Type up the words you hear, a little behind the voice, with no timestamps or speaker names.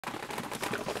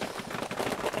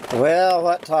Well,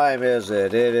 what time is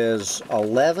it? It is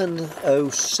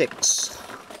 11:06.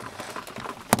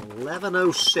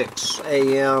 11:06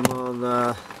 a.m.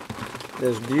 on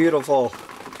this beautiful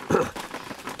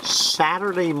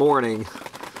Saturday morning.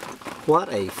 What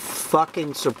a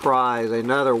fucking surprise.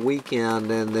 Another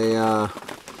weekend in the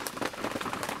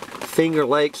Finger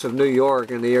Lakes of New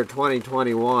York in the year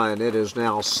 2021. It is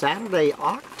now Saturday,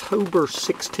 October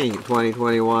 16th,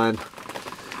 2021.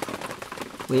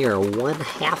 We are one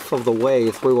half of the way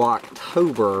through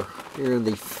October here in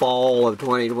the fall of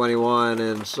 2021,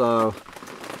 and so,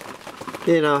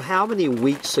 you know, how many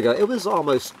weeks ago? It was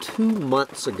almost 2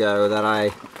 months ago that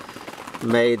I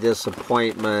made this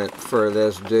appointment for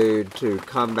this dude to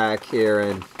come back here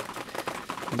and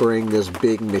bring this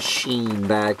big machine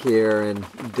back here and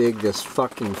dig this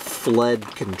fucking flood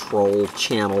control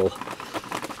channel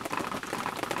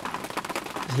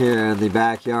here in the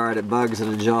backyard at Bugs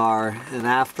in a Jar. And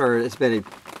after, it's been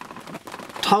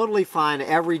totally fine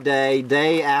every day,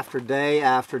 day after day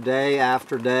after day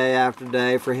after day after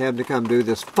day, for him to come do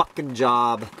this fucking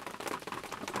job.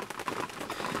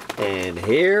 And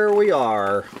here we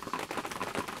are.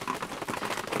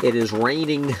 It is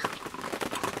raining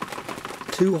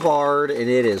too hard and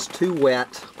it is too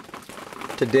wet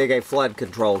to dig a flood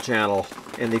control channel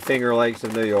in the Finger Lakes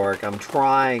of New York. I'm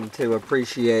trying to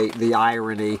appreciate the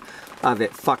irony of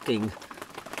it fucking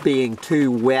being too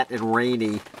wet and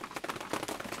rainy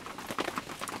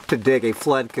to dig a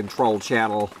flood control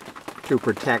channel to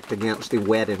protect against the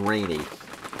wet and rainy.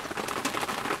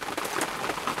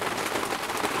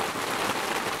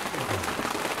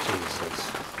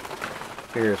 Jesus.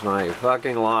 Here's my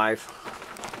fucking life.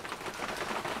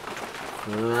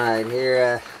 Alright,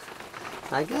 here,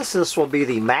 I guess this will be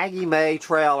the Maggie May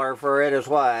trailer for it as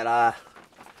what?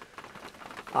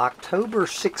 October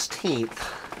 16th.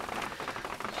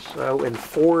 So in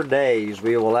 4 days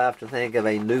we will have to think of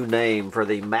a new name for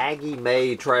the Maggie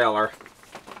May trailer.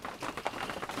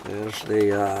 There's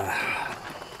the,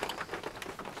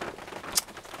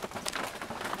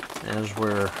 as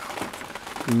we're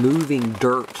moving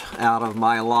dirt out of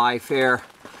my life here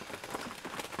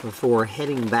before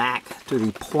heading back to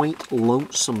the Point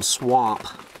Lonesome Swamp,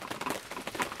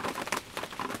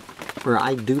 where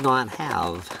I do not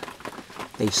have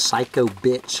a psycho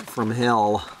bitch from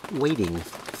hell waiting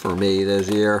for me this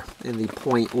year in the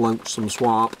Point Lonesome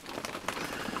Swamp.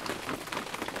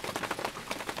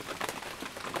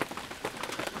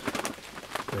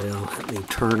 Well, let me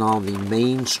turn on the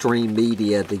mainstream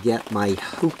media to get my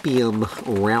Hopium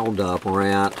Roundup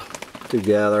rant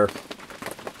together.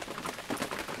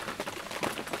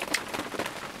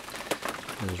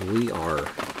 As we are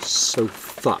so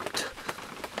fucked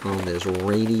on this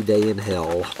rainy day in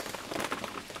hell.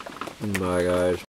 Bye, guys.